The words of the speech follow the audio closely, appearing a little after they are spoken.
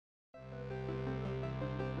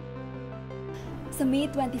Sa May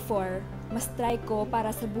 24, ma-strike ko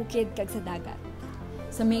para sa bukid kag sa dagat.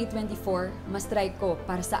 Sa May 24, ma-strike ko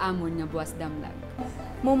para sa amon nga buwas damlag.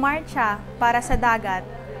 Mumarcha para sa dagat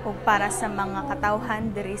o para sa mga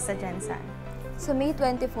katawhan diri sa Jensan. Sa May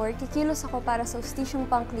 24, kikilos ako para sa ustisyong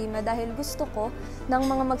pangklima dahil gusto ko ng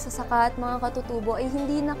mga magsasaka at mga katutubo ay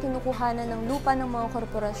hindi na kinukuhanan ng lupa ng mga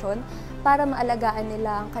korporasyon para maalagaan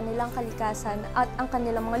nila ang kanilang kalikasan at ang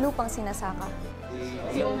kanilang mga lupang sinasaka.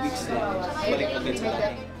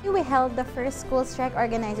 We held the first school strike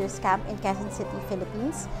organizers camp in Quezon City,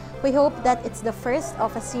 Philippines. We hope that it's the first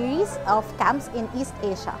of a series of camps in East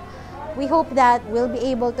Asia. We hope that we'll be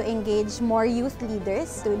able to engage more youth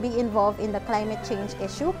leaders to be involved in the climate change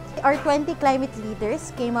issue. Our 20 climate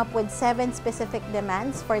leaders came up with 7 specific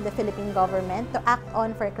demands for the Philippine government to act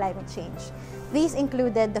on for climate change. These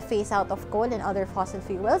included the phase-out of coal and other fossil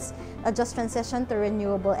fuels, a just transition to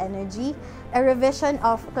renewable energy, a revision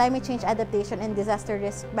of climate change adaptation and disaster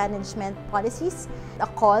risk management policies, a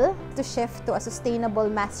call to shift to a sustainable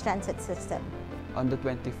mass transit system. On the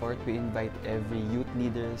 24th, we invite every youth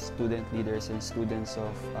leaders, student leaders, and students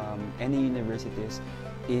of any universities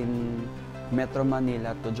in Metro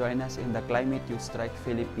Manila to join us in the Climate Youth Strike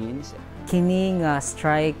Philippines. Kining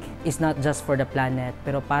strike is not just for the planet,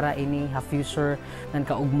 pero para ini ha future ng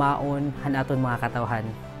kaugmaon hanaton mga katawhan.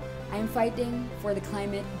 I'm fighting for the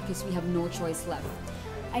climate because we have no choice left.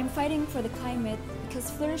 I'm fighting for the climate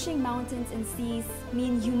because flourishing mountains and seas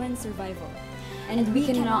mean human survival. And we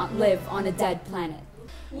cannot live on a dead planet.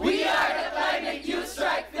 We are the Climate Youth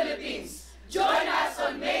Strike Philippines. Join us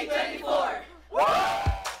on May 24. Woo!